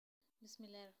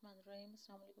Bismillahirrahmanirrahim.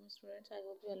 Assalamu alaikum students. I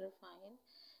hope you all are fine.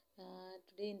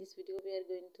 Today in this video we are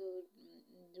going to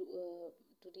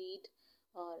read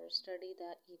or study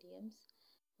the idioms.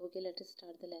 Okay, let us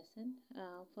start the lesson.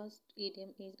 First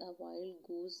idiom is a wild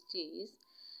goose chase,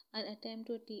 an attempt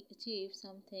to achieve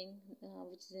something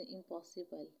which is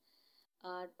impossible.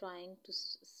 Trying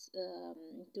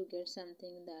to get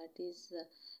something that is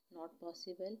not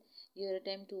possible. Your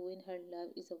attempt to win her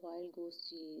love is a wild goose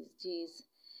chase.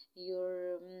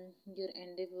 Your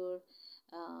endeavor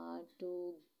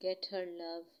to get her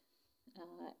love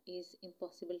is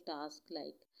impossible task.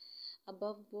 Like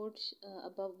above board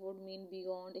mean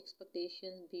beyond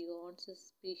expectations, beyond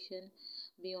suspicion,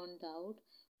 beyond doubt.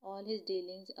 All his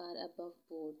dealings are above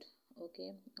board.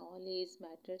 Okay, all his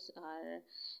matters are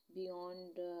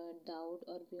beyond doubt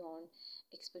or beyond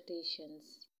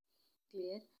expectations.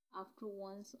 Clear? After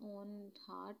one's own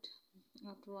heart,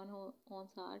 after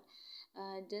one's heart,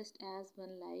 just as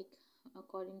one like,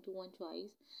 according to one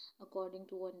choice, according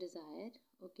to one desire.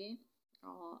 Okay,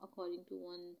 according to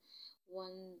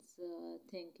one's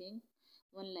thinking,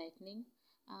 one liking.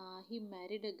 He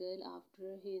married a girl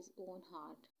after his own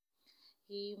heart.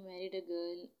 He married a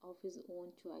girl of his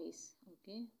own choice.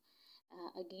 Okay,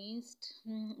 against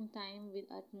time,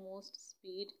 with utmost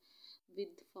speed, with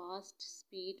fast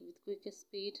speed, with quickest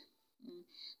speed.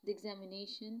 The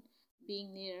examination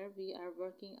being near, we are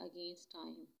working against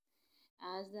time.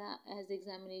 As the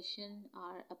examination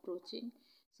are approaching,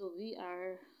 so we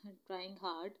are trying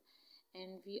hard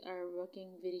and we are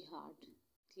working very hard.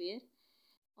 Clear?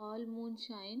 All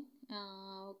moonshine,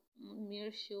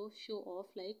 mere show off,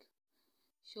 like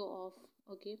show off.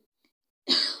 Okay.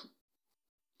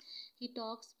 He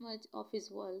talks much of his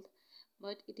wealth,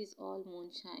 but it is all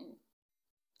moonshine.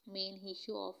 Mean he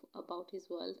show off about his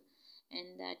wealth,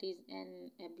 and that is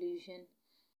an illusion,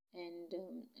 and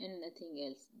nothing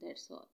else. That's all.